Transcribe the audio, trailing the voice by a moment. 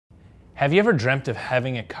Have you ever dreamt of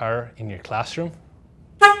having a car in your classroom?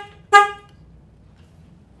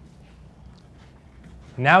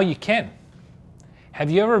 Now you can.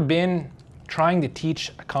 Have you ever been trying to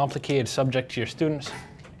teach a complicated subject to your students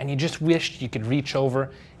and you just wished you could reach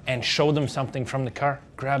over and show them something from the car,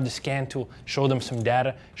 grab the scan tool, show them some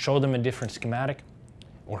data, show them a different schematic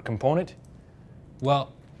or component?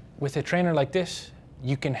 Well, with a trainer like this,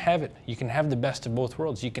 you can have it. You can have the best of both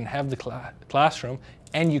worlds. You can have the classroom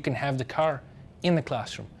and you can have the car in the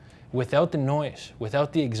classroom without the noise,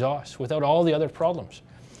 without the exhaust, without all the other problems.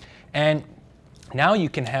 And now you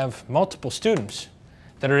can have multiple students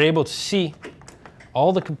that are able to see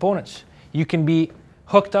all the components. You can be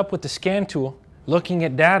hooked up with the scan tool, looking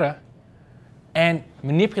at data and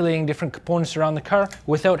manipulating different components around the car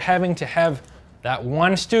without having to have that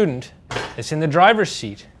one student that's in the driver's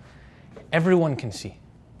seat. Everyone can see.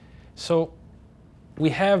 So we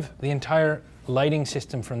have the entire lighting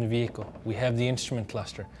system from the vehicle. We have the instrument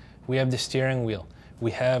cluster. We have the steering wheel.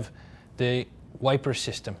 We have the wiper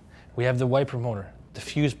system. We have the wiper motor, the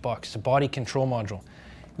fuse box, the body control module.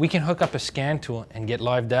 We can hook up a scan tool and get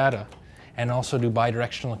live data and also do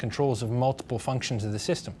bidirectional controls of multiple functions of the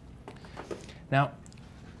system. Now,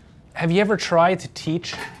 have you ever tried to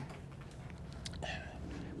teach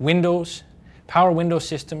windows, power window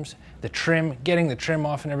systems, the trim, getting the trim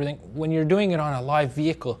off and everything? When you're doing it on a live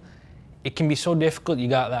vehicle, it can be so difficult. You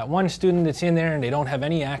got that one student that's in there and they don't have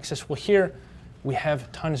any access. Well, here we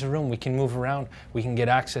have tons of room. We can move around. We can get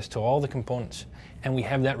access to all the components. And we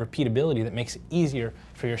have that repeatability that makes it easier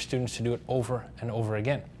for your students to do it over and over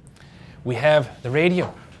again. We have the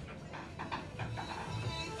radio.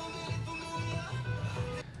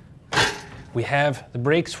 We have the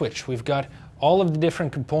brake switch. We've got all of the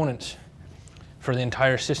different components for the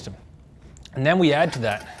entire system. And then we add to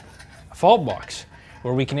that a fault box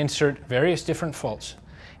where we can insert various different faults,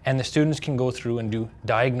 and the students can go through and do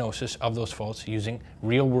diagnosis of those faults using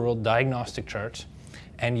real-world diagnostic charts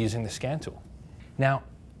and using the scan tool. Now,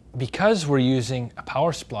 because we're using a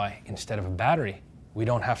power supply instead of a battery, we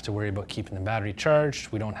don't have to worry about keeping the battery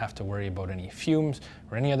charged. We don't have to worry about any fumes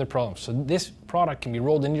or any other problems. So this product can be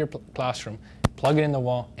rolled into your classroom, plug it in the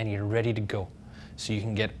wall, and you're ready to go. So you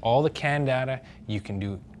can get all the CAN data, you can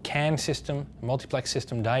do CAN system, multiplex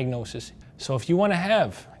system diagnosis. So if you want to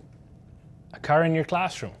have a car in your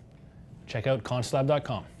classroom, check out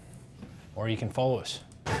ConsuLab.com, or you can follow us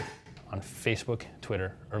on Facebook,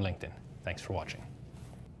 Twitter, or LinkedIn. Thanks for watching.